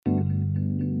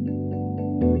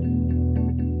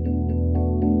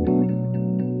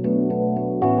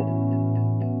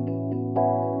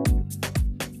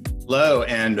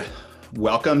Hello, and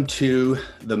welcome to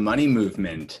The Money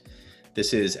Movement.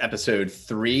 This is episode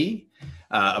 3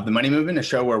 of The Money Movement, a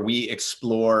show where we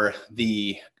explore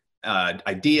the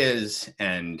ideas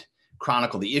and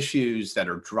chronicle the issues that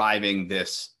are driving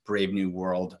this brave new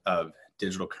world of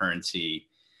digital currency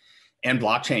and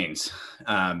blockchains.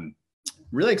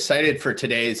 Really excited for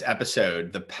today's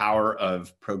episode, the power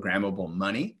of programmable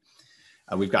money.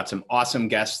 We've got some awesome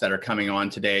guests that are coming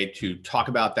on today to talk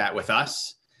about that with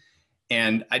us.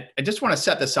 And I just want to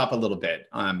set this up a little bit.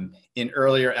 In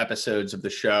earlier episodes of the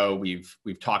show, we've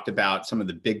talked about some of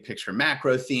the big picture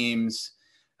macro themes.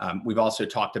 We've also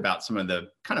talked about some of the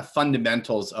kind of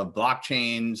fundamentals of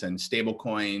blockchains and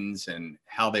stablecoins and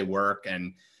how they work.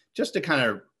 And just to kind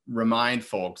of remind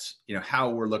folks,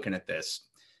 how we're looking at this.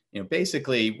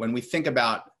 Basically, when we think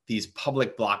about these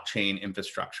public blockchain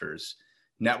infrastructures,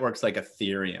 networks like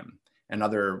Ethereum and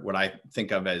other what I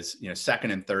think of as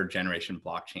second and third generation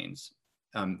blockchains.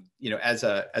 As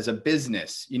a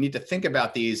business, you need to think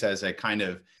about these as a kind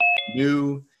of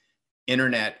new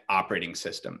internet operating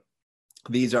system.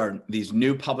 These are these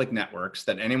new public networks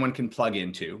that anyone can plug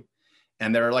into,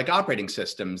 and they're like operating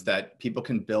systems that people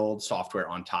can build software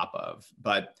on top of.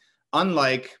 But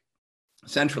unlike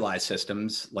centralized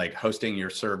systems like hosting your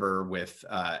server with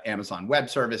Amazon Web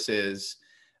Services,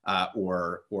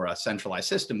 or a centralized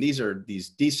system, these are these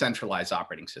decentralized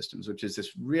operating systems, which is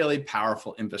this really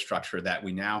powerful infrastructure that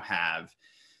we now have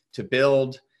to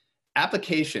build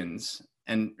applications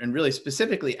and really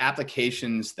specifically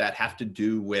applications that have to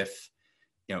do with,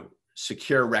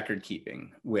 secure record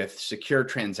keeping, with secure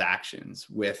transactions,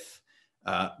 with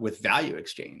value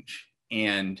exchange.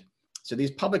 And so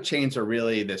these public chains are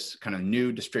really this kind of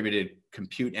new distributed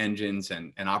compute engines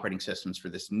and operating systems for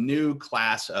this new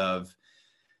class of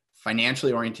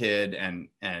financially oriented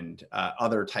and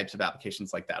other types of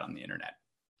applications like that on the internet.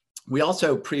 We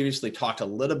also previously talked a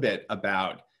little bit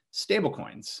about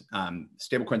stablecoins.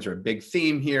 Stablecoins are a big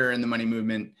theme here in the money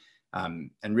movement. And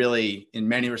really, in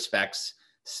many respects,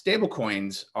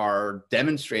 stablecoins are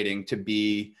demonstrating to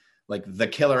be like the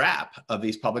killer app of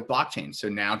these public blockchains. So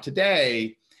now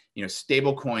today,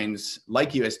 stablecoins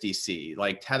like USDC,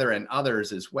 like Tether and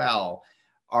others as well,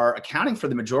 are accounting for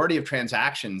the majority of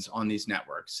transactions on these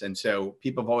networks. And so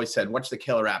people have always said, what's the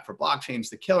killer app for blockchains?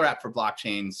 The killer app for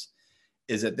blockchains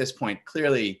is at this point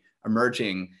clearly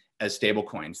emerging as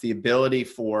stablecoins. The ability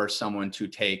for someone to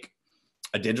take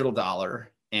a digital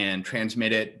dollar and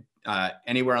transmit it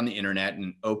anywhere on the internet in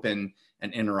an open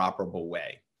and interoperable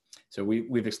way. So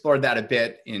we've explored that a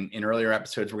bit in earlier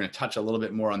episodes. We're going to touch a little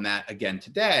bit more on that again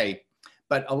today.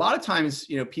 But a lot of times,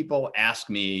 people ask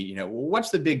me, well,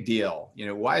 what's the big deal?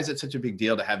 Why is it such a big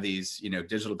deal to have these,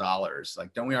 digital dollars?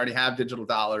 Like, don't we already have digital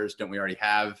dollars? Don't we already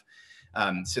have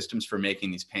systems for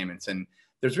making these payments? And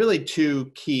there's really two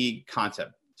key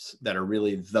concepts that are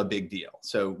really the big deal.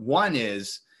 So one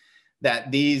is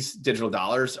that these digital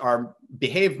dollars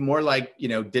behave more like,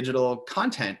 digital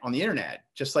content on the internet.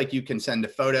 Just like you can send a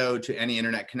photo to any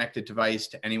internet connected device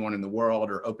to anyone in the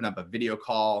world, or open up a video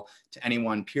call to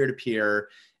anyone peer-to-peer,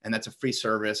 and that's a free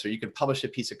service. Or you can publish a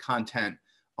piece of content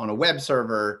on a web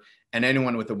server and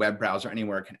anyone with a web browser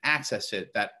anywhere can access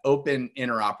it. That open,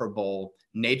 interoperable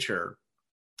nature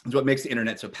is what makes the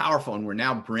internet so powerful. And we're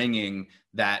now bringing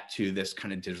that to this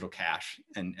kind of digital cash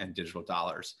and digital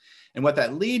dollars. And what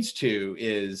that leads to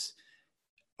is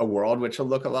a world which will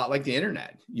look a lot like the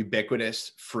internet: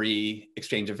 ubiquitous, free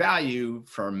exchange of value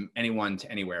from anyone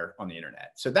to anywhere on the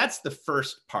internet. So that's the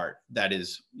first part. That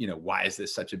is, why is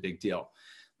this such a big deal?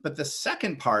 But the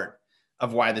second part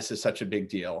of why this is such a big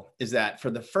deal is that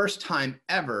for the first time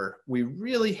ever, we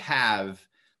really have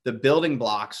the building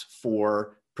blocks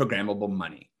for programmable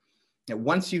money. Now,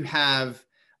 once you have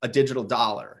a digital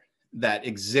dollar that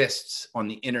exists on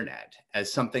the internet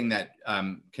as something that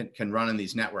can run on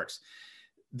these networks,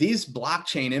 these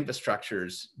blockchain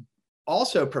infrastructures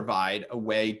also provide a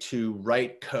way to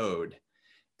write code,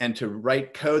 and to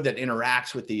write code that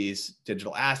interacts with these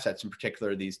digital assets, in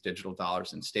particular these digital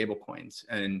dollars and stablecoins.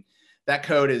 And that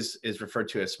code is referred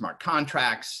to as smart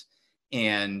contracts.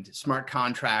 And smart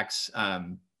contracts,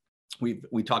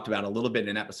 we talked about a little bit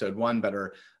in episode 1, but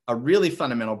are a really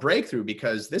fundamental breakthrough,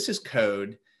 because this is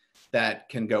code that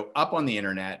can go up on the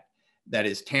internet, that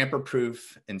is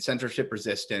tamper-proof and censorship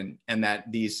resistant, and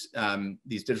that these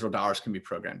digital dollars can be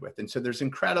programmed with. And so there's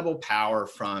incredible power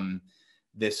from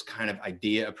this kind of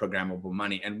idea of programmable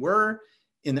money. And we're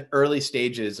in the early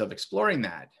stages of exploring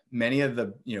that. Many of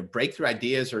the breakthrough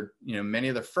ideas, or many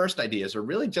of the first ideas, are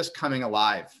really just coming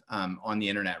alive on the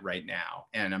internet right now.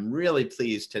 And I'm really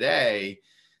pleased today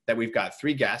that we've got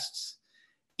 3 guests,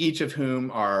 each of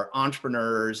whom are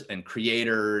entrepreneurs and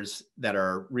creators that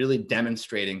are really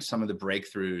demonstrating some of the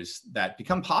breakthroughs that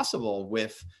become possible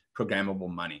with programmable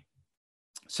money.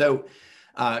 So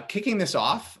kicking this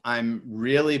off, I'm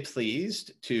really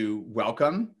pleased to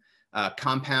welcome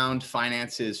Compound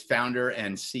Finance's founder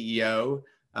and CEO,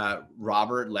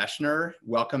 Robert Leshner.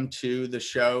 Welcome to the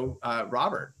show,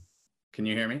 Robert. Can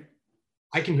you hear me?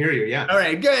 I can hear you, yeah. All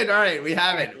right, good. All right, we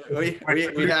have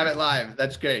it. We have it live.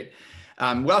 That's great.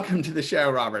 Welcome to the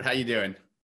show, Robert. How you doing?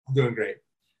 I'm doing great.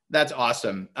 That's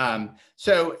awesome.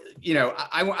 So,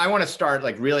 I want to start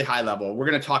like really high level. We're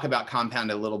going to talk about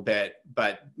Compound a little bit,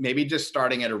 but maybe just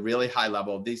starting at a really high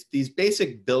level, these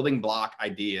basic building block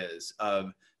ideas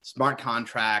of smart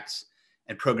contracts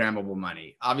and programmable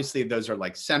money. Obviously, those are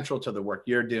like central to the work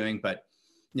you're doing, but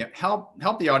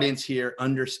help the audience here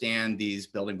understand these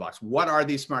building blocks. What are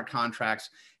these smart contracts?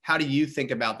 How do you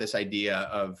think about this idea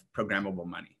of programmable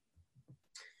money?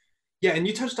 Yeah, and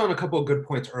you touched on a couple of good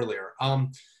points earlier.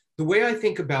 The way I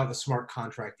think about a smart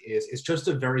contract is it's just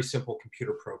a very simple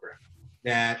computer program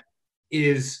that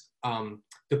is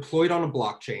deployed on a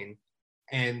blockchain,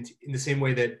 and in the same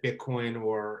way that Bitcoin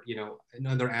or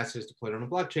another asset is deployed on a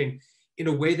blockchain, in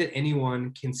a way that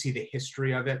anyone can see the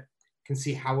history of it, can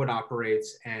see how it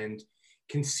operates, and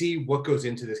can see what goes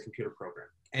into this computer program.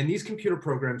 And these computer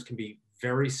programs can be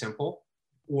very simple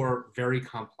or very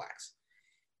complex.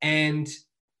 And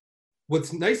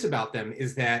what's nice about them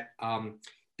is that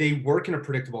they work in a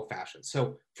predictable fashion.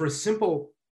 So for a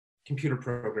simple computer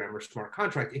program or smart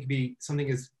contract, it can be something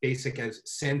as basic as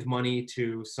send money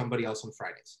to somebody else on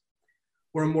Fridays.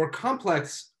 Where a more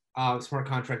complex smart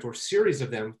contract or series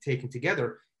of them taken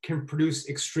together can produce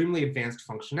extremely advanced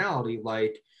functionality,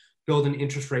 like build an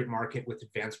interest rate market with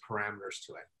advanced parameters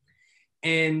to it.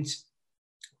 And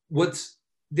what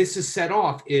this is set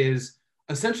off is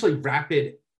essentially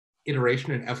rapid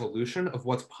iteration and evolution of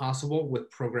what's possible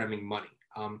with programming money.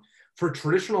 For a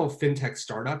traditional fintech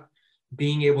startup,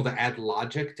 being able to add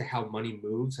logic to how money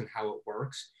moves and how it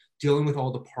works, dealing with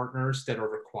all the partners that are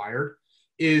required,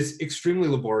 is extremely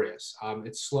laborious.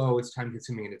 It's slow, it's time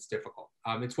consuming, and it's difficult.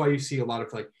 It's why you see a lot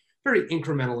of very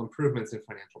incremental improvements in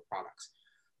financial products.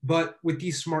 But with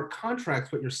these smart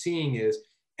contracts, what you're seeing is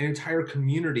an entire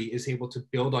community is able to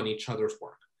build on each other's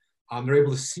work. They're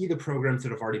able to see the programs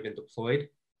that have already been deployed,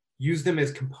 use them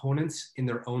as components in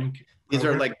their own These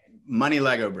are like money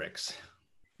Lego bricks.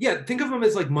 Yeah, think of them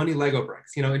as like money Lego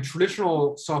bricks. In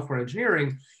traditional software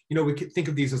engineering, we could think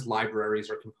of these as libraries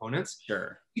or components.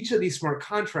 Sure. Each of these smart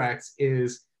contracts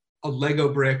is a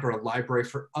Lego brick or a library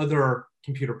for other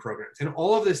computer programs. And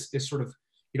all of this is sort of,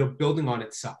 building on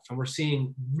itself. And we're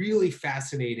seeing really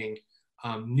fascinating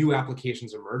new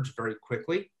applications emerge very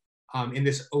quickly in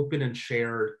this open and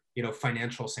shared,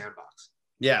 financial sandbox.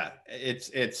 Yeah,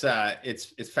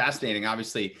 it's fascinating.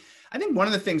 Obviously, I think one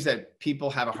of the things that people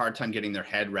have a hard time getting their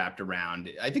head wrapped around,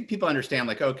 I think people understand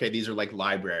like, okay, these are like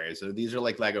libraries or these are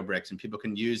like Lego bricks and people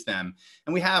can use them.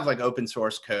 And we have like open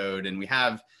source code and we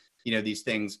have, these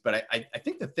things. But I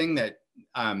think the thing that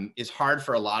is hard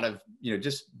for a lot of,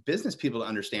 just business people to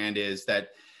understand is that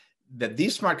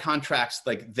these smart contracts,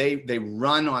 like they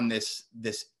run on this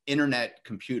internet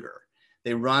computer.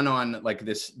 They run on like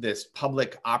this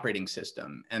public operating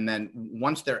system. And then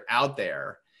once they're out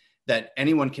there, that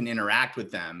anyone can interact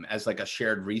with them as like a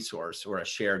shared resource or a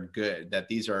shared good, that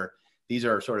these are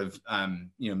sort of,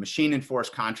 machine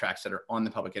enforced contracts that are on the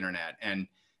public internet. And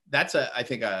that's I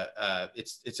think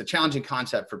it's a challenging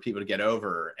concept for people to get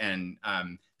over. And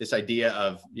this idea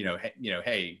of,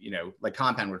 hey, like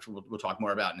Compound, which we'll talk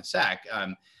more about in a sec,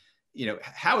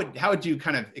 how would you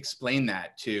kind of explain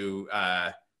that to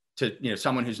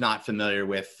someone who's not familiar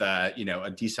with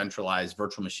a decentralized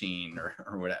virtual machine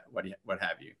or what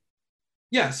have you?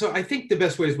 Yeah, so I think the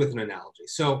best way is with an analogy.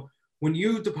 So when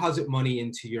you deposit money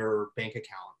into your bank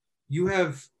account, you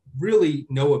have really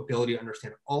no ability to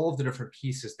understand all of the different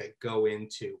pieces that go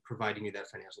into providing you that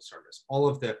financial service. All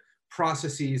of the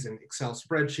processes and Excel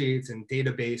spreadsheets and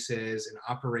databases and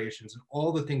operations and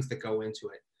all the things that go into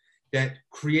it that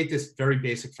create this very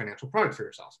basic financial product for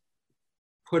yourself.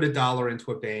 Put $1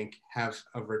 into a bank, have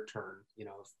a return,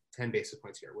 10 basis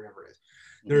points here, whatever it is.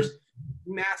 There's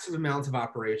massive amounts of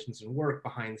operations and work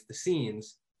behind the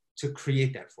scenes to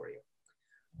create that for you.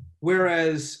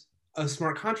 Whereas a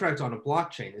smart contract on a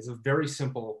blockchain is a very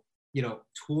simple,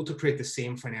 tool to create the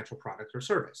same financial product or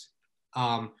service.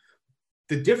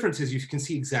 The difference is you can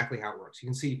see exactly how it works. You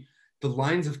can see the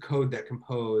lines of code that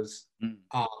compose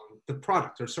the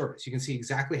product or service. You can see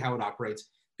exactly how it operates.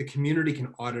 The community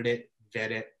can audit it,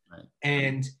 vet it, right,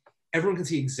 and everyone can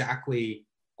see exactly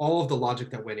all of the logic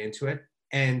that went into it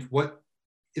and what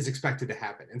is expected to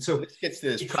happen. And so this gets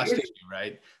to this trust issue,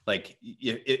 right? Like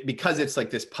because it's like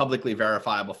this publicly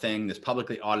verifiable thing, this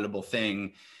publicly auditable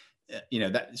thing,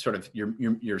 that sort of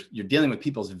you're dealing with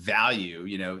people's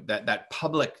value, that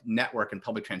public network and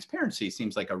public transparency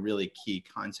seems like a really key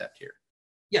concept here.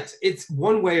 Yes, it's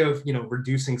one way of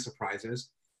reducing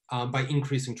surprises by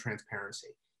increasing transparency.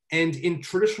 And in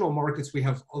traditional markets, we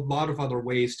have a lot of other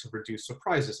ways to reduce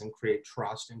surprises and create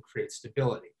trust and create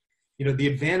stability. The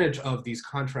advantage of these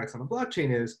contracts on the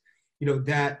blockchain is,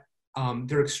 that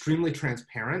they're extremely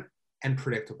transparent and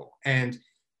predictable. And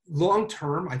long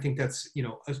term, I think that's,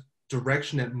 a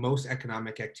direction that most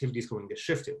economic activity is going to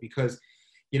shift to, because,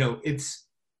 it's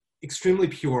extremely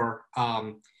pure.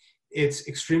 It's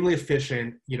extremely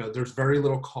efficient. There's very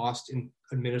little cost in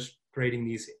administrating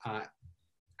these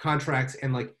contracts.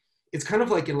 And it's kind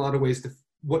of like, in a lot of ways,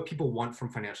 what people want from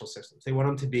financial systems. They want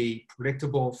them to be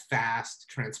predictable, fast,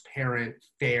 transparent,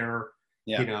 fair,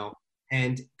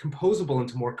 and composable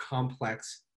into more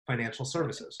complex financial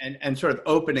services. And sort of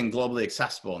open and globally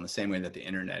accessible in the same way that the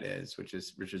internet is, which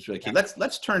is really key. Yeah.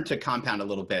 Let's turn to Compound a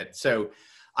little bit. So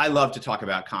I love to talk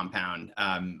about Compound.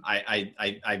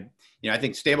 I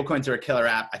think stablecoins are a killer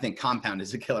app. I think Compound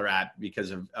is a killer app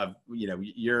because of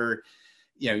you're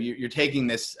taking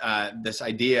this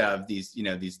idea of these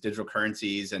digital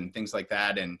currencies and things like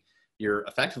that, and you're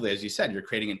effectively, as you said, you're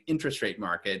creating an interest rate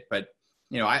market. But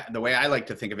the way I like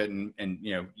to think of it, and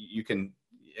you can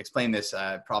explain this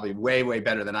probably way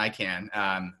better than I can,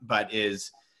 but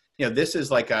is this is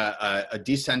like a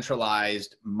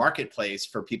decentralized marketplace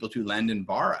for people to lend and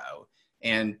borrow.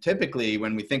 And typically,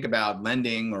 when we think about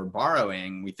lending or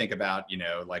borrowing, we think about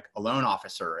like a loan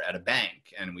officer at a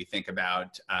bank, and we think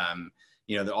about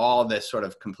all this sort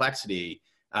of complexity,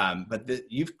 but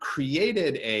you've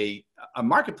created a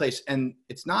marketplace, and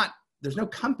there's no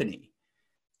company.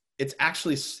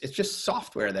 It's just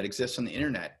software that exists on the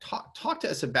internet. Talk to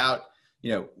us about,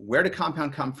 where did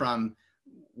Compound come from?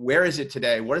 Where is it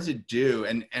today? What does it do?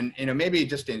 And maybe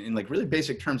just in like really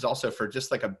basic terms also, for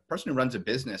just like a person who runs a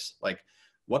business, like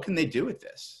what can they do with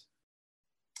this?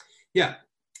 Yeah,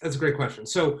 that's a great question.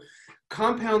 So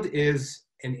Compound is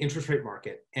an interest rate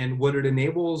market, and what it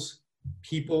enables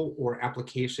people or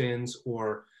applications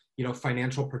or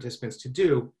financial participants to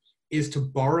do is to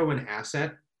borrow an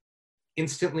asset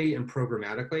instantly and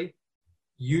programmatically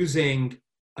using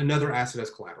another asset as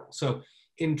collateral. So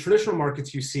in traditional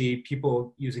markets, you see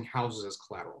people using houses as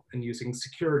collateral and using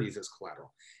securities as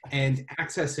collateral and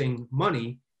accessing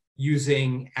money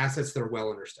using assets that are well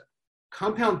understood.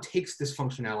 Compound takes this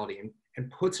functionality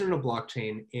and puts it in a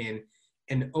blockchain in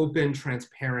an open,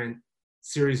 transparent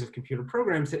series of computer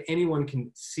programs that anyone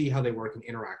can see how they work and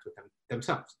interact with them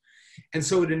themselves. And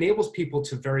so it enables people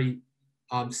to very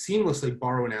seamlessly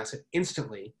borrow an asset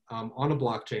instantly on a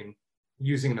blockchain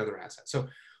using another asset. So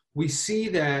we see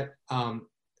that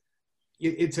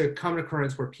it's a common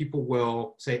occurrence where people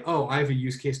will say, oh, I have a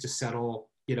use case to settle,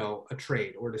 a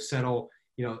trade, or to settle,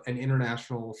 an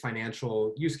international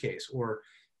financial use case, or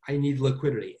I need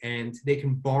liquidity. And they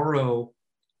can borrow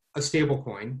a stable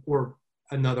coin or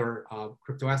another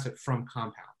crypto asset from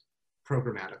Compound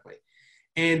programmatically.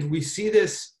 And we see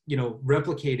this,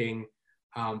 replicating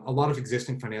a lot of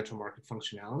existing financial market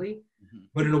functionality,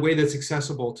 but in a way that's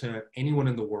accessible to anyone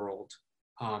in the world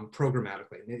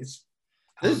programmatically. And it's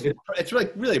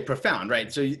really profound,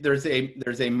 right? So there's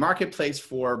a marketplace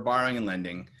for borrowing and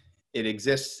lending. It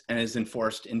exists and is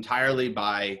enforced entirely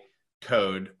by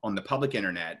code on the public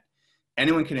internet.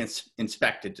 Anyone can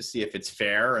inspect it to see if it's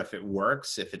fair, if it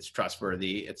works, if it's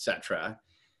trustworthy, et cetera.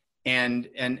 And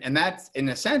that's, in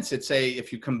a sense,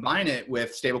 if you combine it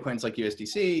with stablecoins like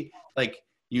USDC, like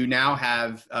you now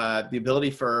have the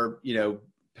ability for,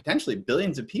 potentially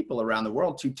billions of people around the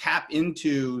world to tap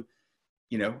into,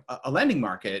 a lending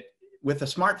market with a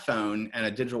smartphone and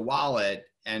a digital wallet.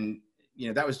 And,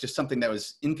 that was just something that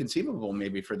was inconceivable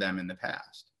maybe for them in the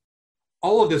past.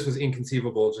 All of this was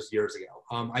inconceivable just years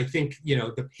ago. I think,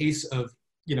 the pace of,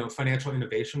 financial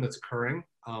innovation that's occurring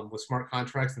with smart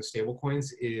contracts and stablecoins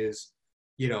is,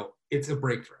 it's a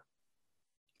breakthrough.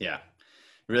 Yeah,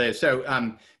 really is. So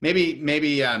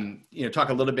maybe talk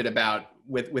a little bit about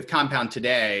with Compound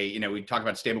today. We talk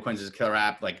about stablecoins as a killer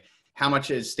app. Like how much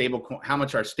are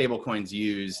stablecoins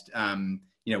used?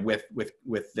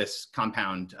 With this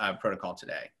Compound protocol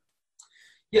today.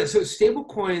 Yeah, so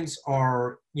stablecoins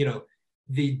are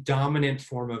the dominant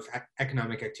form of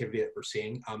economic activity that we're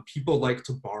seeing. People like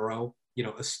to borrow,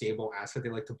 a stable asset. They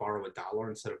like to borrow $1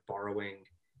 instead of borrowing,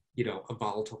 a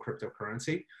volatile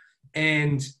cryptocurrency.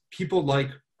 And people like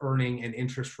earning an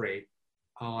interest rate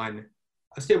on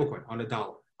a stablecoin, on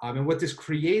 $1. And what this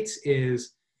creates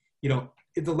is,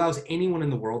 it allows anyone in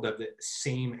the world to have the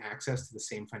same access to the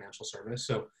same financial service.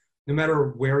 So no matter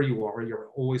where you are, you're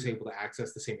always able to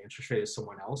access the same interest rate as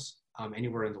someone else,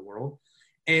 anywhere in the world.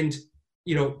 And,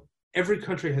 you know, every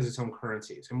country has its own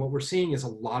currencies. And what we're seeing is a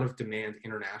lot of demand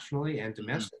internationally and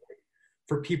domestically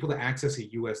for people to access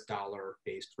a US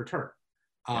dollar-based return,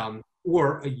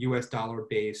 or a US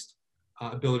dollar-based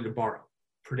ability to borrow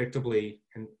predictably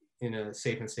and in a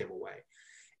safe and stable way.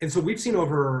 And so we've seen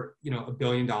over, you know, $1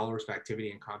 billion of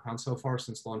activity in Compound so far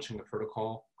since launching the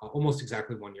protocol almost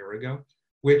exactly 1 year ago,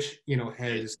 which, you know,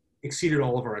 has exceeded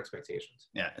all of our expectations.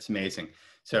 Yeah, it's amazing.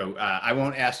 So I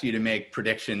won't ask you to make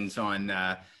predictions on,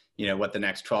 you know, what the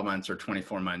next 12 months or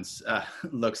 24 months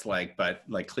looks like, but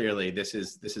like clearly this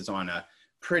is on a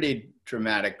pretty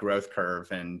dramatic growth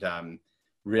curve, and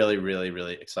really, really,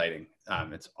 really exciting.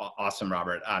 It's awesome,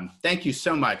 Robert. Thank you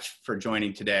so much for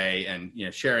joining today and, you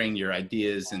know, sharing your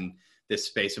ideas in this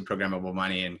space of programmable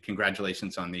money, and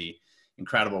congratulations on the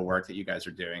incredible work that you guys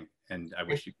are doing. And I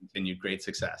wish you continued great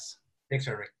success. Thanks,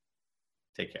 Harry.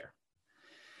 Take care.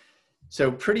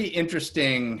 So pretty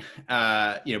interesting,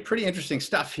 you know, pretty interesting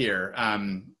stuff here.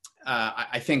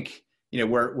 I think, you know,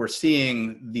 we're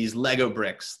seeing these Lego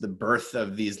bricks, the birth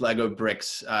of these Lego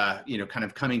bricks, you know, kind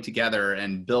of coming together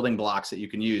and building blocks that you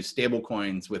can use, stable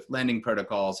coins with lending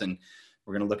protocols. And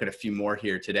we're going to look at a few more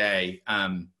here today.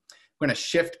 I'm going to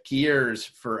shift gears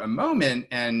for a moment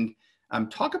and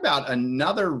talk about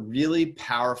another really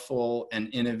powerful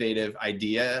and innovative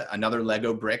idea, another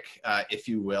Lego brick, if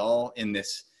you will, in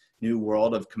this new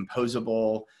world of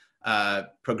composable,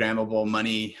 programmable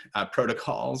money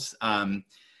protocols.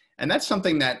 And that's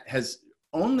something that has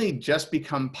only just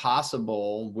become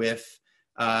possible with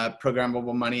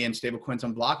programmable money and stablecoins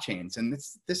on blockchains. And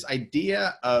this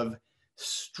idea of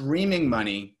streaming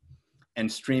money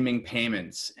and streaming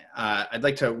payments. I'd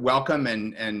like to welcome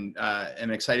and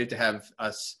am excited to have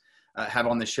us have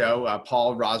on the show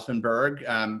Paul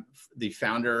Rosvenberg, the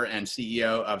founder and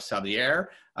CEO of Xavier.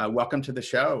 Welcome to the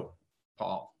show,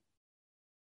 Paul.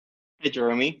 Hey,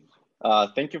 Jeremy.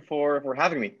 Thank you for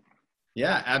having me.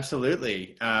 Yeah,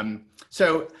 absolutely.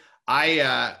 So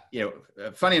I, you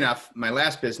know, funny enough, my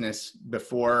last business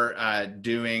before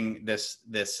doing this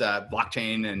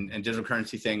blockchain and digital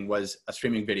currency thing was a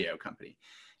streaming video company.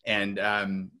 And,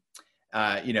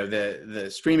 you know, the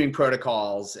streaming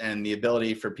protocols and the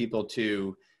ability for people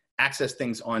to access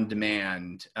things on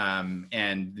demand,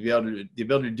 and the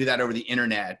ability to do that over the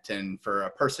internet, and for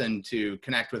a person to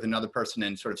connect with another person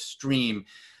and sort of stream.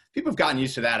 People have gotten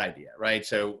used to that idea, right?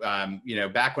 So, you know,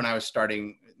 back when I was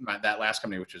starting that last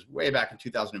company, which was way back in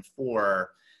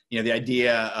 2004, you know, the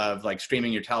idea of like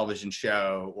streaming your television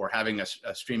show or having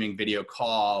a streaming video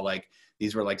call, like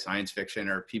these were like science fiction,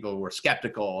 or people were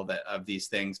skeptical of these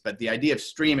things. But the idea of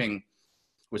streaming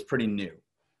was pretty new.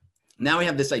 Now we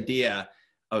have this idea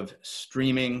of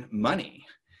streaming money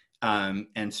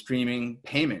and streaming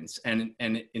payments. And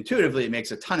intuitively, it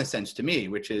makes a ton of sense to me,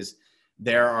 which is,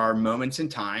 there are moments in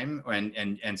time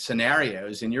and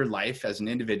scenarios in your life as an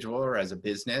individual or as a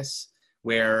business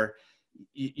where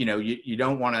you know you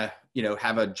don't want to, you know,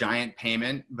 have a giant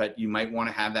payment, but you might want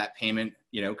to have that payment,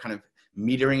 you know, kind of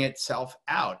metering itself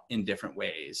out in different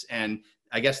ways. And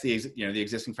I guess the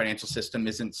existing financial system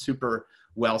isn't super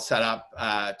well set up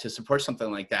to support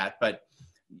something like that. But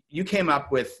you came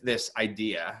up with this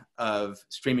idea of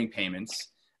streaming payments.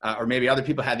 Or maybe other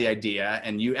people had the idea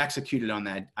and you executed on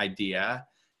that idea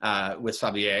with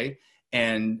Xavier.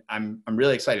 And I'm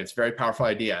really excited. It's a very powerful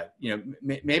idea. You know,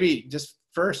 maybe just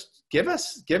first give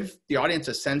the audience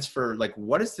a sense for like,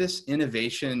 what does this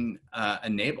innovation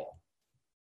enable?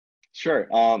 Sure.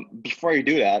 Before you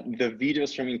do that, the video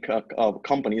streaming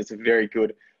company is a very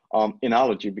good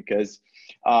analogy, because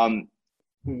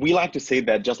we like to say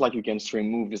that just like you can stream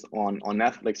movies on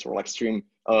Netflix, or like stream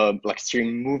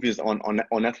movies on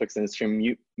Netflix and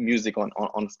stream music on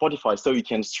Spotify, so you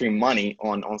can stream money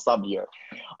on Xavier.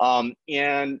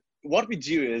 And what we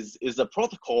do is a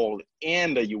protocol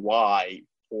and a UI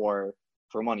for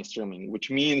money streaming,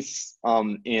 which means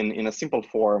in a simple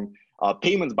form,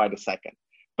 payments by the second.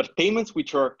 But payments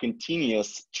which are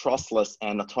continuous, trustless,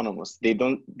 and autonomous. They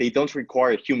don't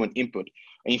require human input.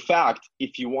 In fact,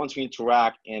 if you want to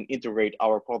interact and integrate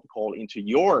our protocol into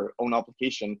your own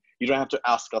application, you don't have to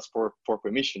ask us for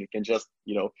permission. You can just,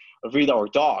 you know, read our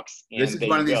docs. And this is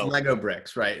one of these Lego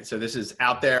bricks, right? So this is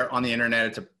out there on the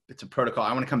internet. It's a protocol.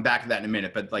 I want to come back to that in a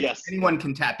minute, but like yes, anyone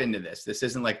can tap into this. This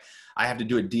isn't like I have to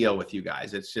do a deal with you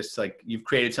guys. It's just like you've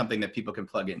created something that people can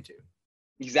plug into.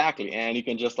 Exactly, and you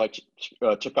can just like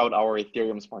check out our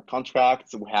Ethereum smart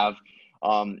contracts. We have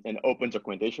and open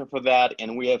documentation for that.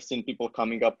 And we have seen people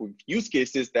coming up with use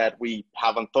cases that we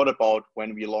haven't thought about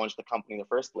when we launched the company in the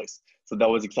first place. So that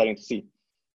was exciting to see.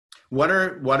 What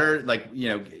are like,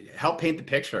 help paint the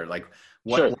picture. Like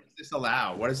what does this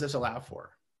allow? What does this allow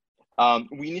for?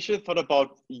 We initially thought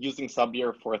about using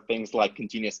Sublier for things like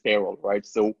continuous payroll, right?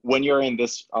 So when you're in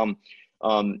this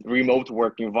remote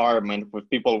work environment with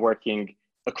people working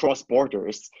across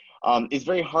borders, it's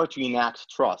very hard to enact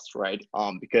trust, right?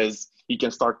 Because you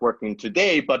can start working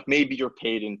today, but maybe you're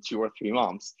paid in 2 or 3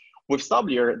 months. With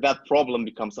Sublier, that problem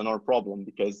becomes another problem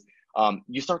because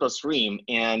you start a stream,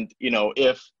 and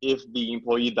if the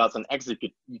employee doesn't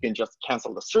execute, you can just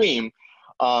cancel the stream,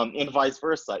 and vice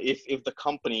versa. If the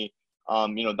company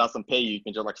doesn't pay you, you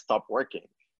can just like stop working.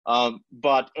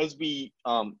 But as we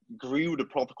grew the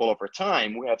protocol over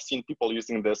time, we have seen people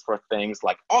using this for things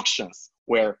like auctions,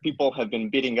 where people have been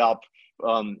bidding up.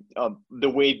 The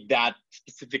way that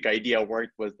specific idea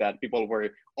worked was that people were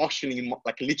auctioning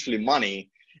like literally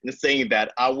money and saying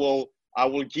that I will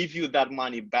give you that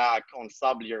money back on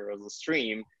Sublier as a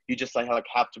stream. You just like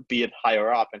have to bid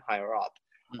higher up and higher up.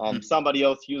 Mm-hmm. Somebody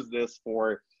else used this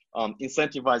for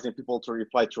incentivizing people to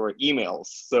reply to our emails.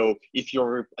 So if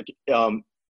you're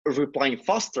replying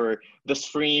faster, the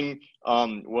stream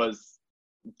was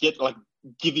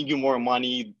giving you more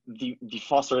money the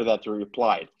faster that you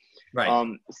replied.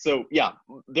 Right. So yeah,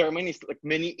 there are many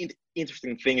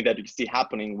interesting things that you see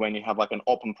happening when you have like an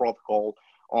open protocol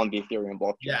on the Ethereum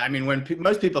blockchain. Yeah, I mean, when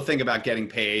most people think about getting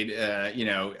paid,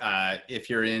 if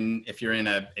you're in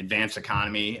an advanced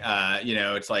economy,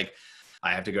 it's like,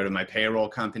 I have to go to my payroll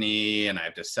company and I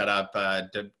have to set up a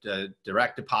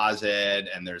direct deposit,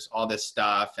 and there's all this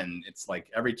stuff, and it's like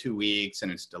every 2 weeks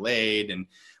and it's delayed. And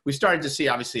we started to see,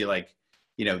 obviously, like,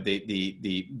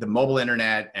 the mobile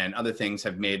internet and other things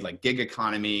have made like gig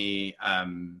economy,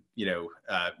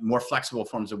 more flexible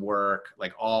forms of work,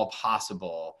 like all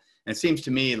possible. And it seems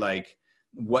to me like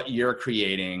what you're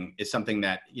creating is something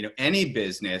that, any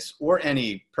business or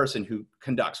any person who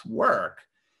conducts work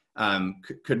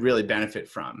could really benefit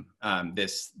from.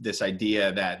 This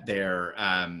idea that they're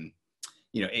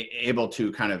able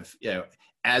to kind of,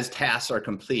 as tasks are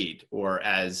complete, or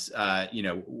as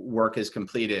work is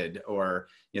completed, or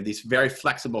these very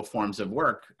flexible forms of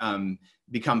work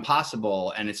become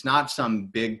possible. And it's not some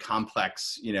big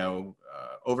complex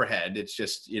overhead. It's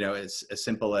just as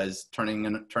simple as turning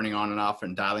on and off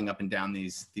and dialing up and down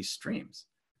these streams.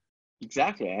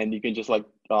 Exactly, and you can just like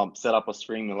set up a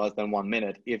stream in less than 1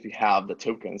 minute if you have the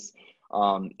tokens,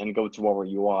 and go to our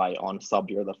UI on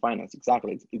Sublier.finance.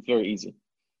 Exactly, it's very easy.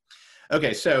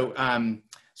 Okay, so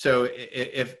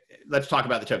if let's talk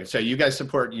about the token. So you guys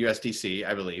support USDC,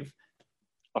 I believe.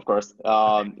 Of course.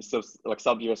 So like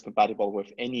Sublier is compatible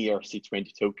with any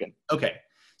ERC20 token. Okay.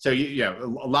 So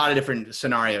a lot of different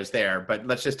scenarios there, but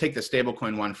let's just take the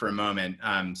stablecoin one for a moment.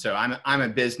 So I'm a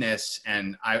business,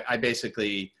 and I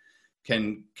basically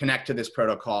can connect to this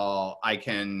protocol. I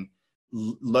can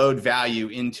load value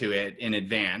into it in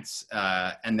advance,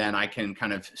 and then I can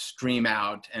kind of stream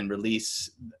out and release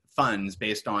funds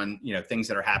based on things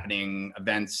that are happening,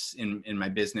 events in my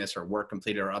business, or work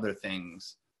completed, or other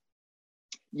things.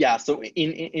 Yeah, so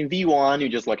in V1, you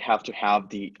just like have to have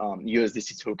the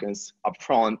USDC tokens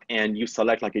upfront, and you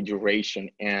select like a duration,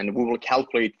 and we will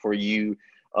calculate for you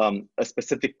a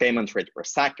specific payment rate per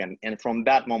second. And from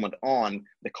that moment on,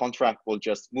 the contract will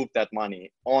just move that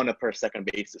money on a per second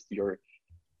basis to your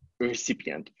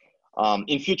recipient.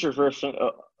 In future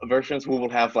versions, we will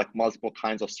have like multiple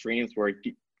kinds of streams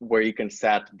where you can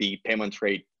set the payment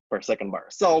rate per second by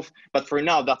yourself. But for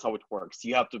now, that's how it works.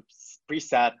 You have to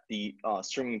preset the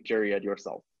streaming period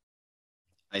yourself.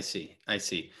 I see.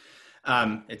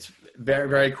 It's very,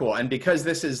 very cool. And because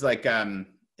this is like a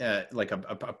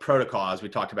protocol, as we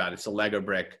talked about, it's a Lego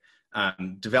brick,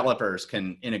 developers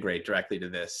can integrate directly to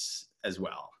this as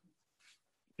well.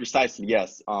 Precisely,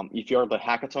 yes. If you're at the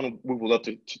hackathon, we would love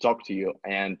to talk to you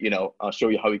and show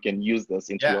you how you can use this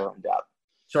into your own dApp.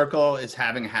 Circle is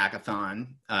having a hackathon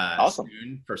awesome.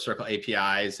 soon for Circle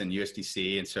APIs and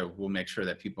USDC, and so we'll make sure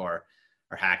that people are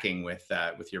hacking with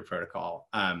your protocol.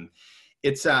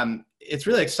 It's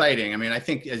really exciting. I mean, I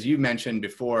think, as you mentioned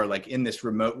before, like in this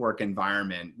remote work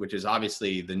environment, which is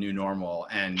obviously the new normal,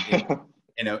 and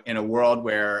in a world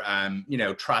where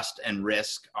trust and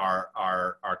risk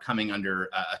are coming under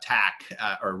attack,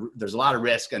 or there's a lot of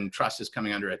risk and trust is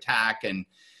coming under attack, and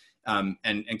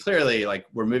clearly, like,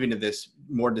 we're moving to this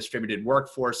more distributed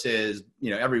workforces.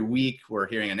 Every week we're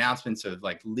hearing announcements of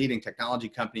like leading technology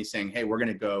companies saying, hey, we're going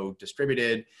to go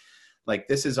distributed. Like,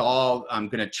 this is all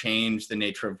going to change the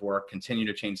nature of work, continue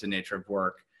to change the nature of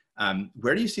work.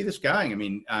 Where do you see this going? I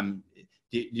mean,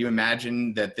 do you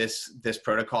imagine that this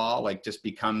protocol like just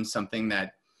becomes something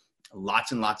that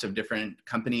lots and lots of different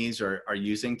companies are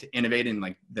using to innovate in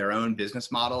like their own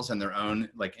business models and their own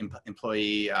like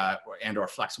employee or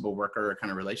flexible worker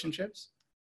kind of relationships?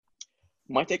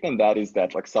 My take on that is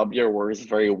that like Sabir works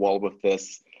very well with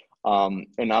this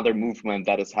another movement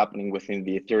that is happening within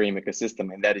the Ethereum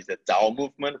ecosystem, and that is the DAO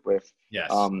movement with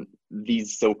Yes.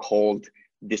 These so-called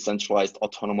decentralized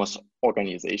autonomous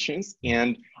organizations.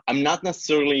 And I'm not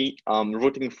necessarily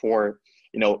rooting for,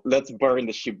 let's burn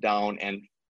the ship down and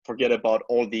forget about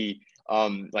all the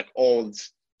like old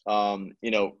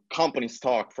company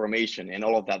stock formation and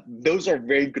all of that. Those are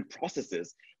very good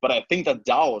processes, but I think that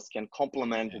DAOs can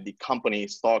complement the company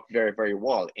stock very, very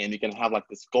well. And you can have like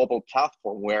this global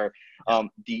platform where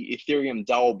the Ethereum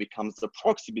DAO becomes the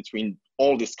proxy between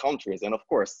all these countries. And of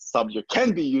course, Sabio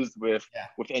can be used with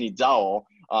any DAO.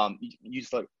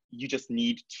 You just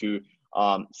need to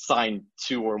sign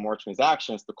 2 or more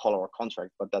transactions to call our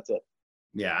contract, but that's it.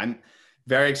 Yeah, I'm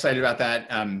very excited about that.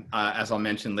 As I'll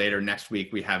mention later, next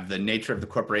week, we have the nature of the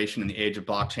corporation in the age of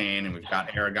blockchain, and we've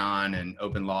got Aragon and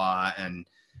Open Law and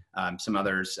some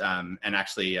others. And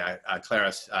actually,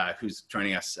 Claris, who's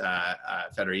joining us,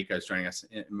 Federico is joining us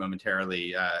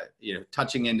momentarily,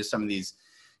 touching into some of these,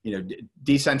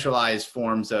 decentralized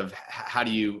forms of how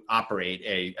do you operate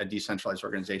a decentralized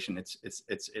organization.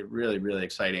 It's really, really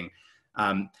exciting.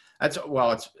 It's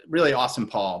really awesome,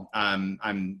 Paul.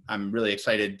 I'm really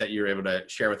excited that you're able to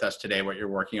share with us today what you're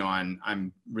working on.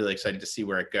 I'm really excited to see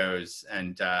where it goes.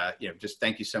 And, just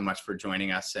thank you so much for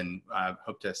joining us, and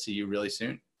hope to see you really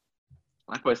soon.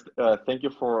 Likewise, thank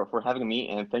you for having me,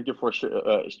 and thank you for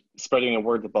spreading the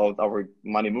word about our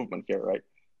money movement here, right?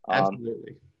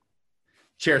 Absolutely.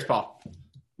 Cheers, Paul.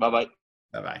 Bye-bye.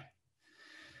 Bye-bye.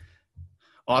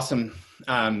 Awesome.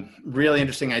 Really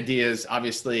interesting ideas.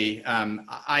 Obviously, when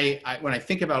I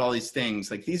think about all these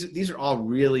things, like these are all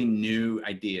really new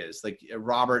ideas. Like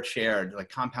Robert shared, like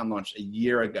Compound launched a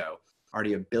year ago,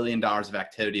 already $1 billion of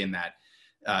activity in that.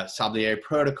 Sablier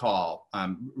protocol,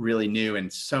 really new,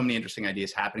 and so many interesting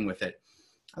ideas happening with it.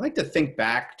 I like to think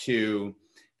back to,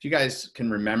 if you guys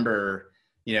can remember,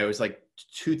 it was like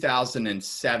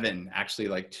 2007, actually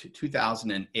like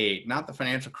 2008, not the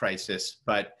financial crisis,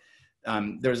 but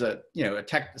there's a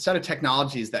set of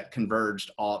technologies that converged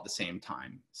all at the same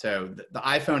time. So the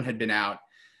iPhone had been out,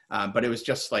 but it was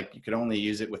just like you could only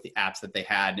use it with the apps that they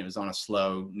had, and it was on a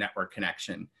slow network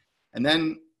connection. And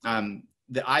then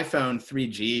the iPhone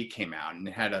 3G came out, and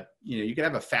it had you could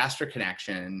have a faster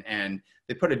connection, and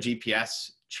they put a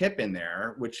GPS chip in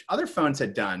there, which other phones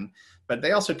had done, but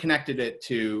they also connected it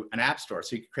to an app store,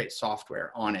 so you could create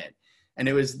software on it. And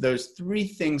it was those 3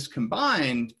 things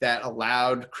combined that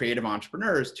allowed creative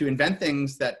entrepreneurs to invent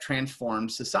things that transformed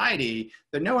society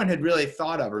that no one had really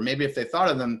thought of, or maybe if they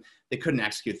thought of them, they couldn't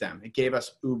execute them. It gave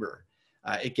us Uber.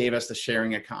 It gave us the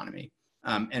sharing economy.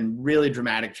 And really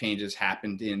dramatic changes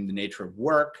happened in the nature of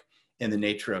work, in the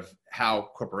nature of how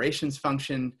corporations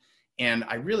function. And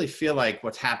I really feel like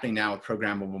what's happening now with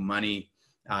programmable money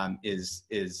is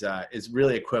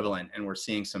really equivalent, and we're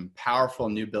seeing some powerful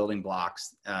new building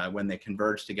blocks when they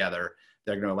converge together.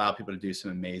 They're going to allow people to do some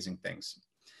amazing things.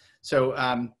 So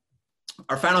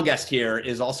our final guest here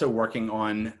is also working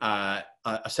on a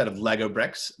set of Lego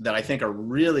bricks that I think are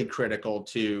really critical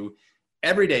to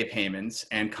everyday payments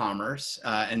and commerce.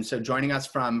 And so joining us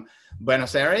from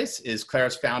Buenos Aires is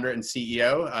Claris founder and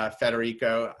CEO,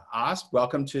 Federico Ast.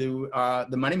 Welcome to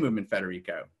the Money Movement,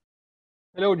 Federico.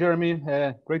 Hello, Jeremy.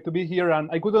 Great to be here.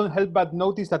 And I couldn't help but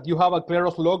notice that you have a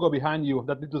Claros logo behind you.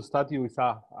 That little statue is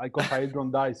a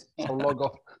icosahedron dice, our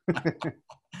logo.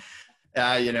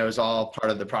 It's all part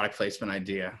of the product placement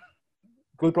idea.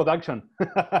 Good production.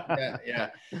 Yeah.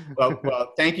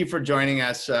 Well, thank you for joining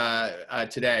us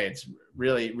today. It's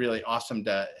really, really awesome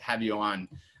to have you on.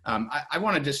 I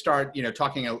wanted to start,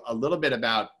 talking a little bit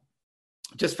about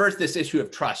just first this issue of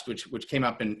trust, which came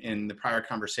up in the prior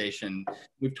conversation.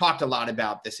 We've talked a lot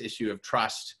about this issue of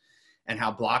trust and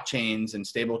how blockchains and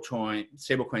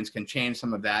stablecoins can change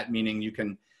some of that, meaning you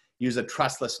can use a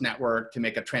trustless network to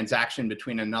make a transaction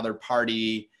between another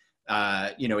party,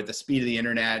 at the speed of the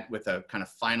internet with a kind of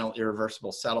final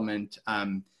irreversible settlement,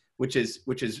 which is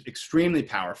extremely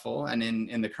powerful. And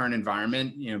in the current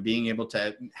environment, being able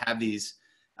to have these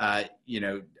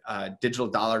digital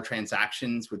dollar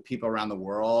transactions with people around the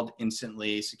world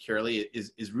instantly, securely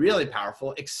is really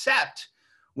powerful, except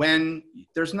when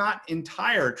there's not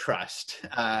entire trust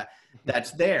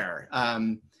that's there.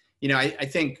 I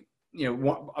think,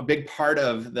 a big part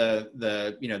of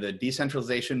the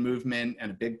decentralization movement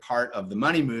and a big part of the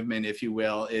money movement, if you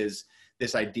will, is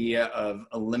this idea of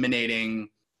eliminating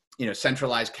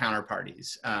centralized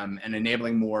counterparties and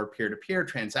enabling more peer-to-peer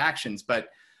transactions. But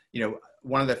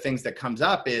one of the things that comes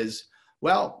up is,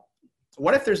 well,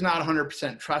 what if there's not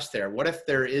 100% trust there? What if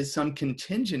there is some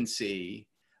contingency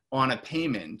on a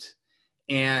payment?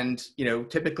 And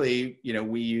typically,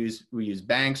 we use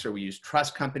banks, or we use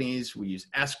trust companies, we use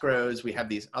escrows, we have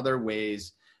these other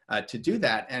ways to do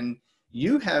that. And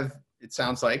you have, it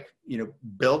sounds like,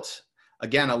 built,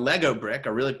 again, a Lego brick,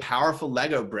 a really powerful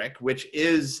Lego brick, which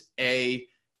is a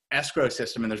escrow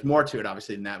system. And there's more to it,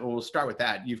 obviously, than that, but we'll start with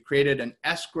that. You've created an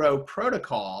escrow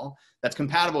protocol that's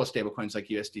compatible with stablecoins like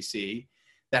USDC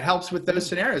that helps with those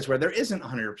scenarios where there isn't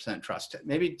 100% trust.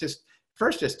 Maybe just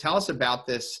tell us about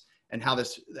this and how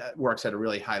this works at a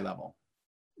really high level.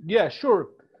 Yeah, sure.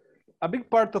 A big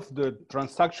part of the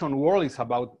transaction world is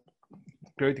about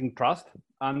creating trust.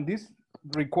 And this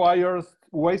requires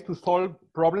ways to solve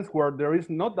problems where there is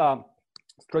not a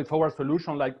straightforward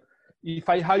solution. Like if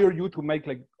I hire you to make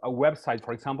like a website,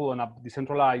 for example, on a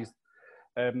decentralized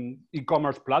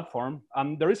e-commerce platform,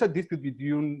 and there is a dispute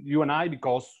between you and I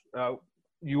because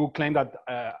you claim that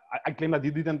I claim that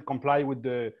you didn't comply with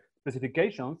the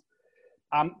specifications.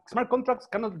 Smart contracts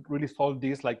cannot really solve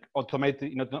this like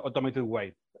in an automated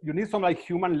way. You need some like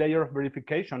human layer of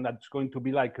verification that's going to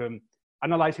be like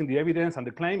analyzing the evidence and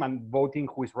the claim and voting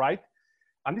who is right.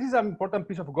 And this is an important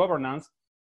piece of governance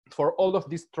for all of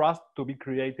this trust to be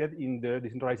created in the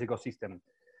decentralized ecosystem.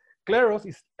 Kleros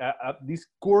is this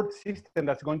core system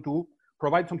that's going to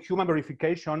provide some human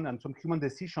verification and some human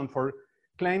decision for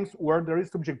claims where there is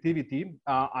subjectivity.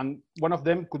 And one of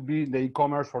them could be the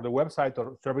e-commerce or the website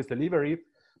or service delivery,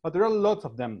 but there are lots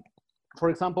of them. For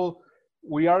example,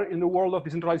 we are in the world of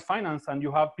decentralized finance, and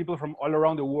you have people from all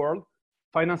around the world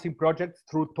financing projects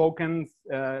through tokens,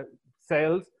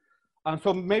 sales. And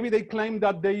so maybe they claim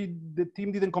that the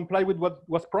team didn't comply with what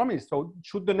was promised. So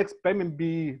should the next payment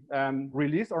be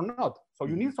released or not? So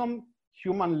you need some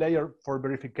human layer for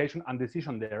verification and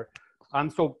decision there.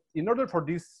 And so in order for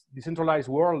this decentralized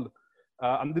world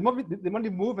and the money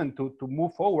movement to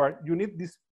move forward, you need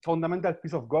this fundamental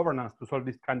piece of governance to solve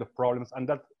these kind of problems. And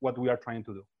that's what we are trying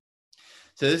to do.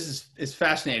 So this is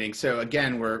fascinating. So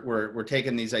again, we're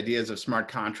taking these ideas of smart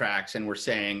contracts and we're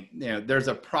saying, there's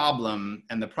a problem,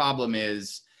 and the problem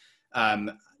is,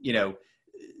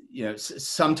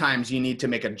 sometimes you need to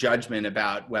make a judgment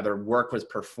about whether work was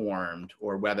performed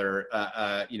or whether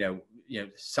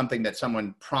something that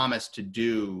someone promised to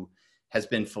do has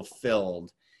been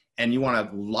fulfilled, and you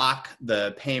want to lock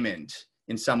the payment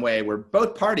in some way where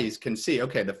both parties can see,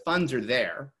 okay, the funds are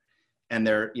there. And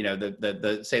they're,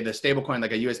 say the stablecoin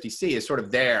like a USDC is sort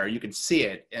of there, you can see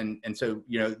it. And so,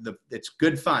 it's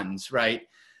good funds, right?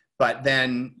 But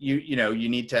then you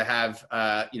need to have,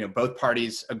 both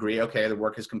parties agree, okay, the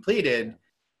work is completed,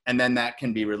 and then that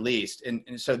can be released. And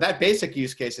so that basic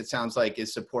use case, it sounds like,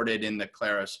 is supported in the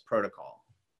Kleros protocol.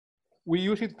 We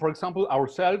use it, for example,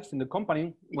 ourselves in the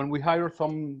company when we hire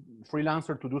some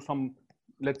freelancer to do some,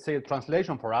 let's say, a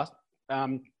translation for us.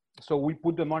 So we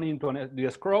put the money into the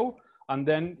escrow. And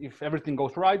then if everything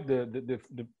goes right, the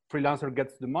freelancer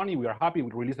gets the money, we are happy,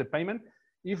 we release the payment.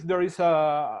 If there is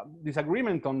a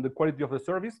disagreement on the quality of the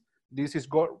service, this is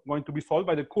going to be solved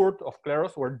by the court of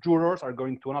Kleros, where jurors are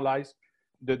going to analyze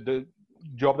the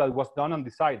job that was done and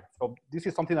decide. So this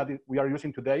is something that we are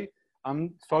using today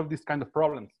and solve this kind of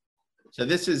problems. So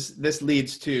this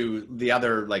leads to the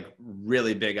other like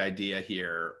really big idea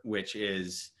here, which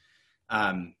is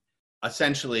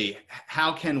essentially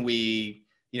how can we,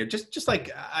 just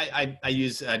like I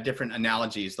use different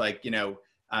analogies, like,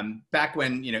 back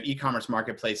when, e-commerce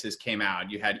marketplaces came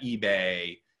out, you had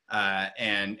eBay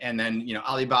and then,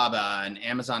 Alibaba and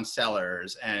Amazon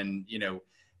sellers. And,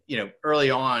 early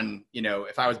on,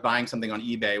 if I was buying something on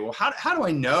eBay, well, how do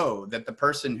I know that the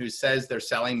person who says they're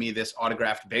selling me this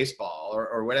autographed baseball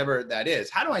or whatever that is,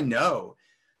 how do I know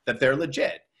that they're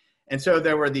legit? And so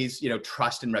there were these,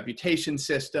 trust and reputation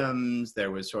systems.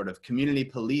 There was sort of community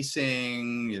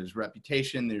policing, there's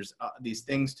reputation, there's these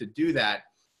things to do that.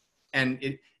 And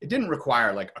it didn't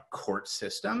require like a court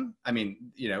system. I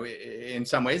mean, in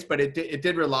some ways, but it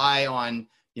did rely on,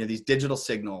 these digital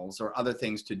signals or other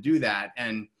things to do that.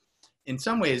 And in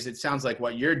some ways, it sounds like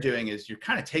what you're doing is you're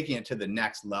kind of taking it to the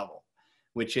next level,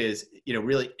 which is,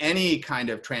 really any kind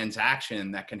of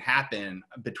transaction that can happen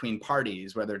between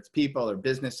parties, whether it's people or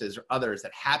businesses or others,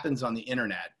 that happens on the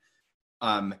internet.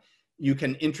 You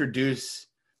can introduce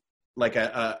like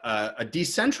a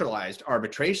decentralized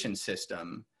arbitration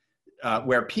system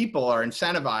where people are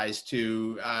incentivized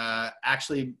to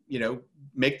actually,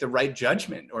 make the right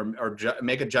judgment or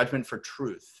make a judgment for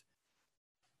truth.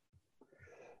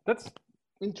 That's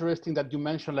interesting that you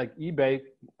mentioned like eBay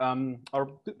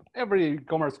or every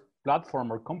e-commerce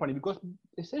platform or company, because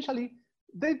essentially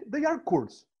they are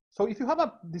courts. So if you have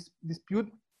a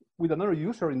dispute with another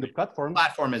user in the platform,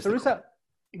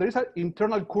 there is an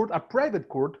internal court, a private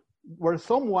court, where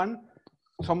some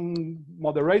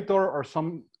moderator or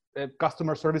some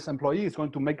customer service employee is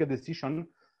going to make a decision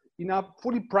in a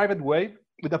fully private way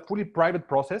with a fully private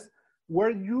process,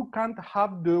 where you can't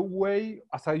have the way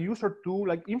as a user to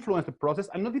like influence the process,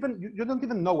 and not even you don't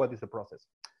even know what is the process.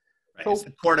 Right. So it's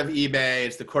the court of eBay,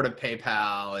 it's the court of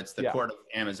PayPal, it's the court of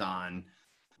Amazon.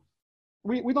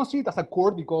 We don't see it as a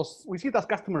court because we see it as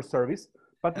customer service,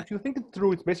 but if you think it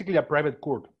through, it's basically a private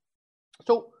court.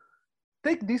 So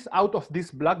take this out of this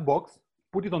black box,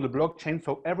 put it on the blockchain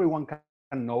so everyone can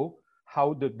know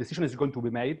how the decision is going to be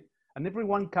made, and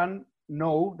everyone can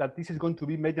know that this is going to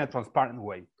be made in a transparent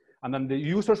way. And then the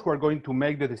users who are going to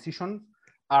make the decision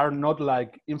are not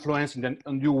like influenced in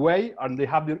a new way, and they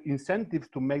have the incentives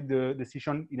to make the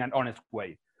decision in an honest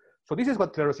way. So this is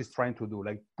what Kleros is trying to do,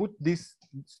 like put this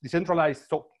decentralized,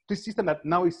 so this system that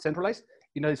now is centralized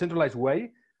in a decentralized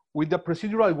way with the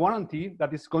procedural warranty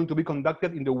that is going to be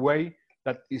conducted in the way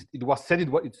that it was said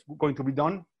it's going to be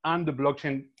done, and the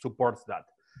blockchain supports that.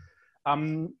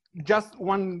 Just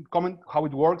one comment how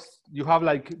it works. You have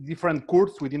like different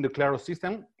courts within the Kleros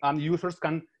system, and users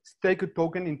can stake a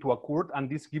token into a court, and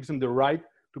this gives them the right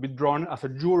to be drawn as a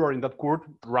juror in that court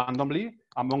randomly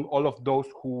among all of those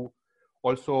who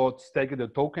also stake the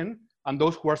token. And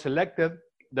those who are selected,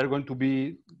 they're going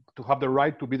to have the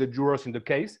right to be the jurors in the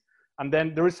case. And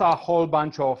then there is a whole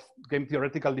bunch of game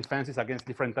theoretical defenses against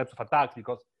different types of attacks,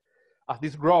 because as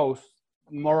this grows,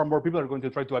 more and more people are going to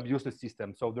try to abuse the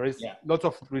system. So there is lots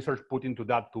of research put into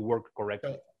that to work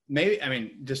correctly. So maybe, I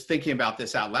mean, just thinking about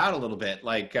this out loud a little bit,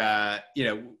 like, you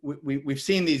know, we've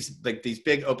seen these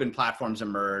big open platforms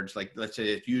emerge, like let's say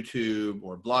it's YouTube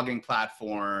or blogging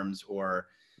platforms, or,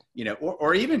 you know,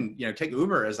 or even, you know, take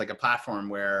Uber as like a platform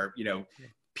where, you know,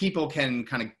 people can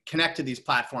kind of connect to these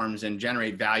platforms and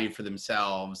generate value for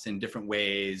themselves in different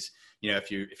ways. You know,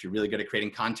 if you're really good at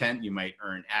creating content, you might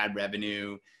earn ad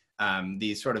revenue.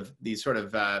 These sort of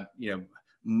you know,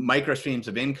 micro streams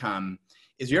of income.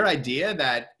 Is your idea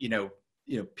that you know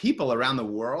people around the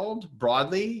world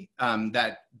broadly,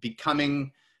 that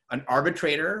becoming an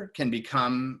arbitrator can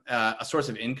become a source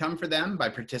of income for them by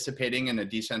participating in a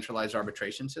decentralized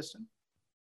arbitration system?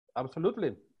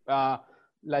 Absolutely.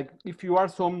 Like if you are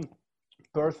some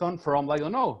person from, I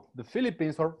don't know, the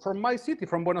Philippines, or from my city,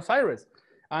 from Buenos Aires,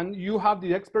 and you have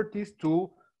the expertise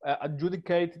to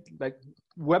adjudicate like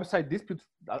website disputes,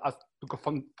 as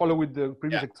to follow with the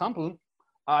previous example,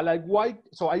 like why?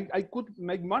 So I could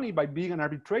make money by being an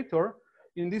arbitrator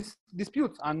in these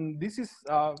disputes, and this is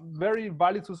a very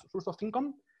valid source of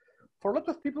income for a lot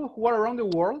of people who are around the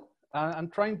world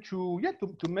and trying to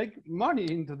make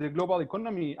money into the global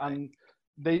economy, and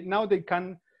now they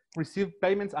can receive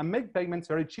payments and make payments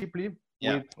very cheaply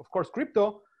with, of course,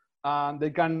 crypto, and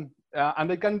they can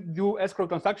do escrow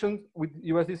transactions with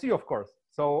USDC, of course.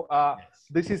 So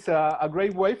this is a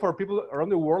great way for people around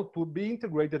the world to be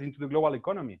integrated into the global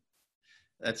economy.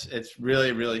 It's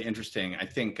really, really interesting. I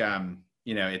think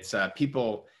you know, it's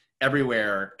people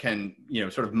everywhere can, you know,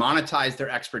 sort of monetize their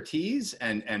expertise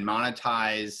and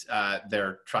monetize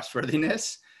their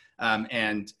trustworthiness,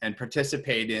 and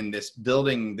participate in this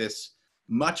building this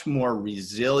much more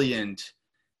resilient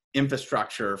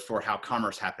infrastructure for how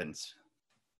commerce happens.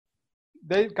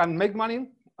 They can make money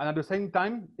and at the same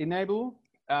time enable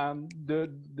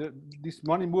this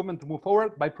money movement to move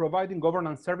forward by providing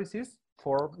governance services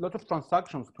for a lot of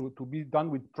transactions to be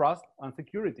done with trust and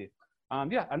security.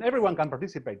 And everyone can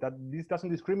participate. That this doesn't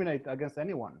discriminate against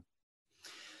anyone.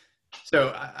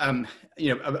 So,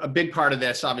 you know, a big part of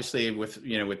this, obviously,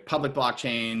 with public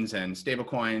blockchains and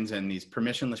stablecoins and these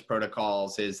permissionless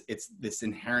protocols, is it's this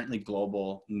inherently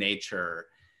global nature,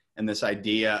 and this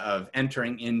idea of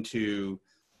entering into,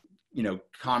 you know,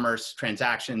 commerce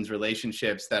transactions,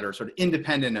 relationships that are sort of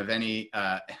independent of any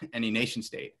nation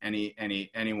state,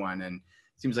 anyone. And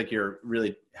it seems like you're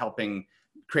really helping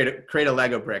create a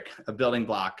Lego brick, a building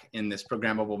block in this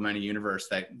programmable money universe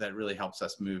that really helps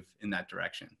us move in that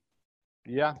direction.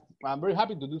 Yeah, I'm very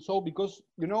happy to do so, because,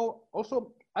 you know,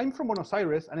 also I'm from Buenos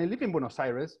Aires and I live in Buenos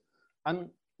Aires, and,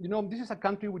 you know, this is a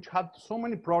country which had so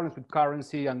many problems with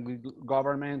currency and with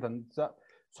government, and so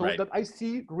that I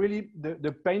see really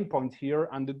the pain points here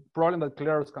and the problem that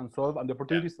Kleros can solve and the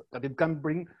opportunities that it can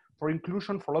bring for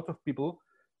inclusion for lots of people.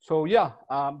 So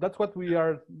that's what we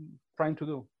are trying to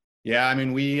do. Yeah, I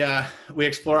mean, we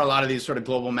explore a lot of these sort of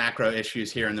global macro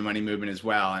issues here in the money movement as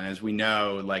well. And as we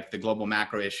know, like the global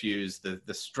macro issues,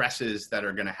 the stresses that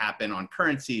are going to happen on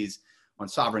currencies, on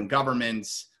sovereign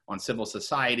governments, on civil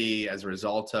society as a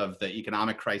result of the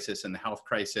economic crisis and the health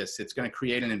crisis, it's going to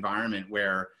create an environment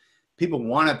where people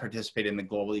want to participate in the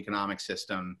global economic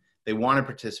system. They want to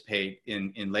participate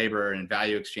in labor and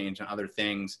value exchange and other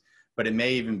things. But it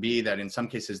may even be that in some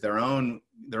cases their own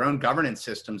governance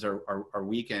systems are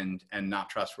weakened and not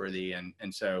trustworthy,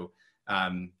 and so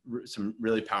some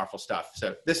really powerful stuff.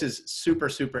 So this is super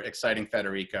exciting,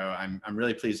 Federico. I'm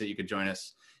really pleased that you could join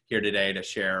us here today to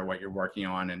share what you're working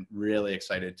on, and really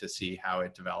excited to see how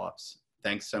it develops.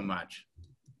 Thanks so much.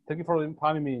 Thank you for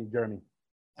having me, Jeremy.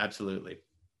 Absolutely.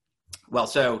 Well,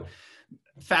 so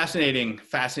fascinating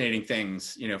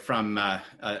things, you know, from a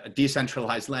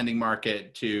decentralized lending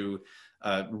market to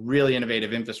really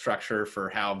innovative infrastructure for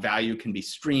how value can be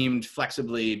streamed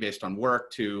flexibly based on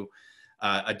work, to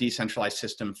a decentralized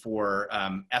system for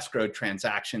escrowed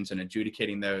transactions and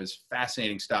adjudicating those.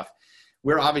 Fascinating stuff.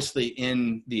 We're obviously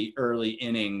in the early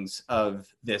innings of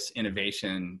this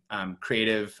innovation.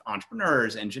 Creative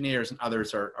entrepreneurs, engineers, and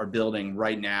others are building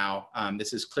right now.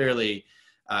 This is clearly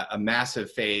a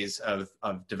massive phase of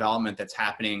development that's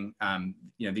happening.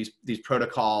 You know, these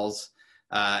protocols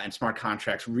and smart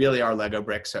contracts really are Lego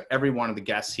bricks. So every one of the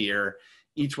guests here,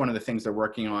 each one of the things they're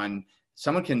working on,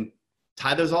 someone can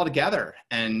tie those all together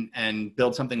and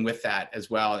build something with that as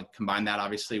well, and combine that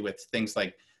obviously with things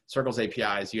like Circle's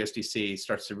APIs, USDC,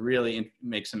 starts to really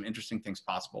make some interesting things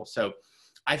possible. So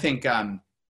I think,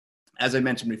 as I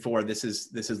mentioned before, this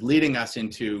is leading us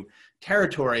into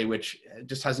territory which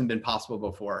just hasn't been possible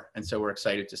before. And so we're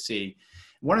excited to see.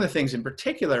 One of the things in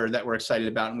particular that we're excited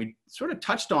about, and we sort of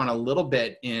touched on a little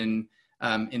bit in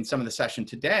some of the session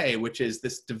today, which is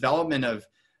this development of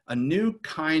a new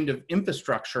kind of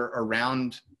infrastructure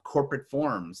around corporate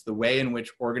forms, the way in which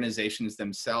organizations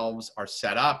themselves are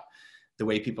set up, the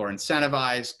way people are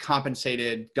incentivized,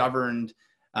 compensated, governed.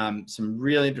 Some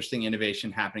really interesting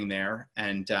innovation happening there.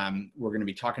 And we're going to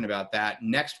be talking about that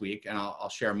next week, and I'll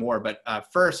share more. But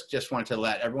first, just wanted to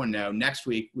let everyone know, next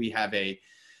week we have a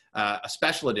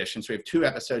special edition. So we have 2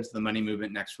 episodes of the Money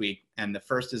Movement next week. And the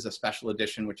first is a special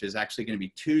edition, which is actually going to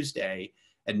be Tuesday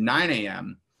at 9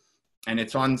 a.m. And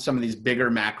it's on some of these bigger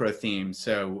macro themes.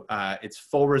 So it's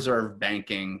full reserve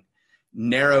banking,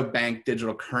 narrow bank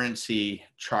digital currency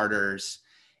charters,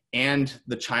 and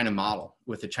the China model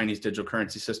with the Chinese digital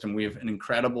currency system. We have an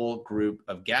incredible group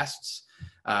of guests.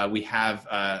 We have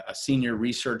a senior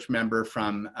research member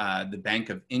from the Bank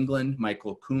of England,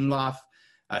 Michael Kumloff,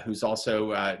 who's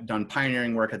also done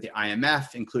pioneering work at the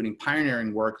IMF, including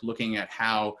pioneering work looking at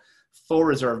how full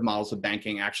reserve models of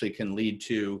banking actually can lead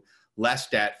to less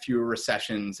debt, fewer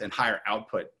recessions, and higher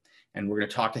output. And we're going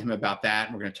to talk to him about that.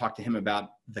 And we're going to talk to him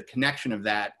about the connection of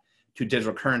that to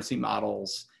digital currency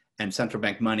models and central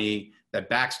bank money that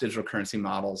backs digital currency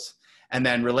models. And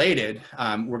then related,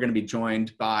 we're going to be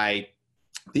joined by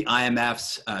the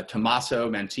IMF's Tommaso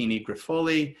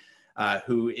Mancini-Grifoli,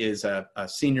 who is a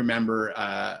senior member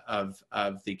of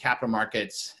the capital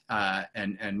markets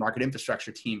and market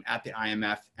infrastructure team at the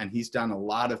IMF. And he's done a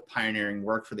lot of pioneering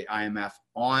work for the IMF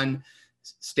on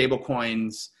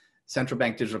stablecoins, central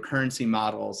bank digital currency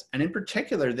models, and in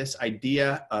particular, this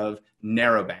idea of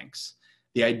narrow banks.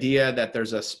 The idea that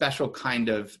there's a special kind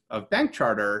of bank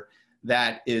charter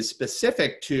that is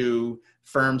specific to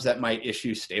firms that might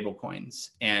issue stablecoins,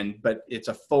 but it's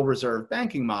a full reserve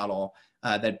banking model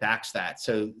that backs that.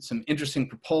 So some interesting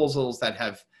proposals that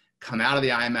have come out of the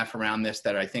IMF around this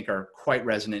that I think are quite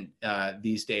resonant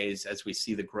these days as we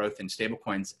see the growth in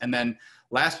stablecoins. And then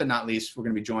last but not least, we're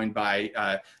going to be joined by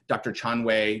Dr.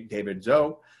 Chanwei David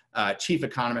Zhou, Chief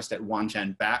Economist at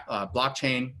Wanzhen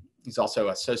Blockchain. He's also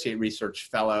Associate Research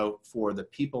Fellow for the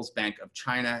People's Bank of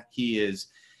China. He is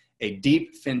a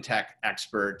deep fintech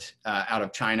expert out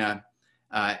of China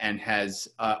and has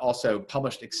also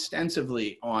published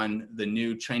extensively on the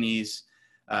new Chinese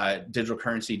digital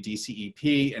currency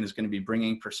DCEP, and is going to be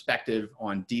bringing perspective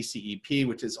on DCEP,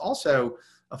 which is also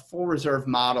a full reserve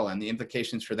model, and the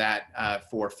implications for that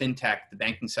for fintech, the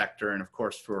banking sector, and of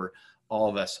course for all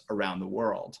of us around the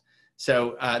world.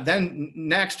 So then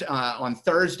next on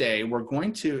Thursday, we're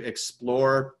going to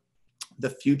explore the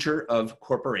future of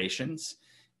corporations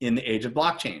in the age of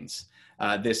blockchains.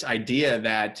 This idea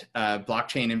that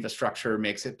blockchain infrastructure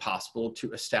makes it possible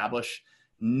to establish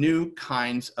new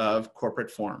kinds of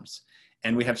corporate forms.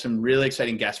 And we have some really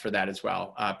exciting guests for that as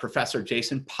well. Professor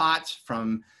Jason Potts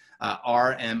from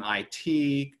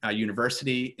RMIT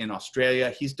University in Australia.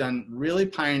 He's done really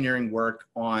pioneering work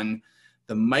on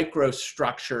the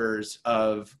microstructures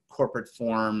of corporate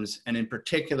forms, and in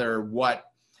particular, what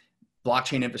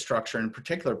blockchain infrastructure, in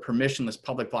particular permissionless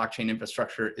public blockchain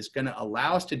infrastructure, is going to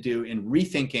allow us to do in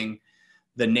rethinking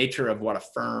the nature of what a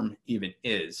firm even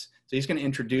is. So he's going to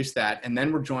introduce that. And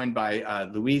then we're joined by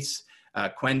Luis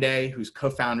Quende, who's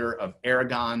co-founder of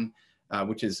Aragon,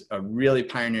 which is a really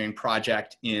pioneering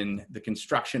project in the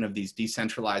construction of these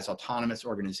decentralized autonomous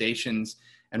organizations,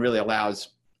 and really allows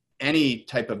any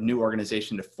type of new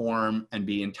organization to form and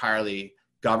be entirely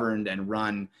governed and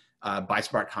run by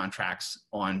smart contracts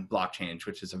on blockchains,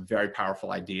 which is a very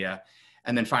powerful idea.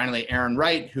 And then finally, Aaron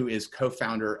Wright, who is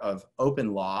co-founder of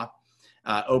OpenLaw.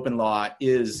 OpenLaw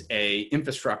is a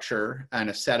infrastructure and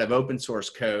a set of open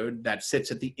source code that sits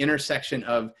at the intersection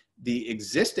of the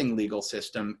existing legal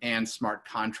system and smart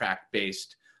contract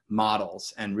based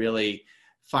models, and really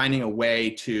finding a way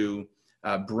to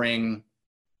bring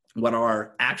what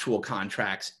are actual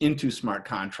contracts into smart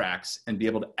contracts and be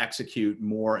able to execute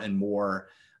more and more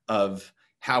of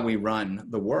how we run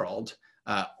the world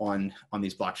on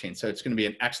these blockchains. So it's going to be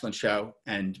an excellent show,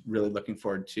 and really looking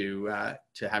forward to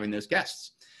having those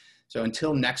guests. So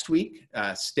until next week,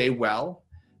 stay well,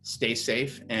 stay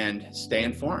safe, and stay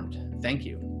informed. Thank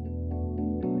you.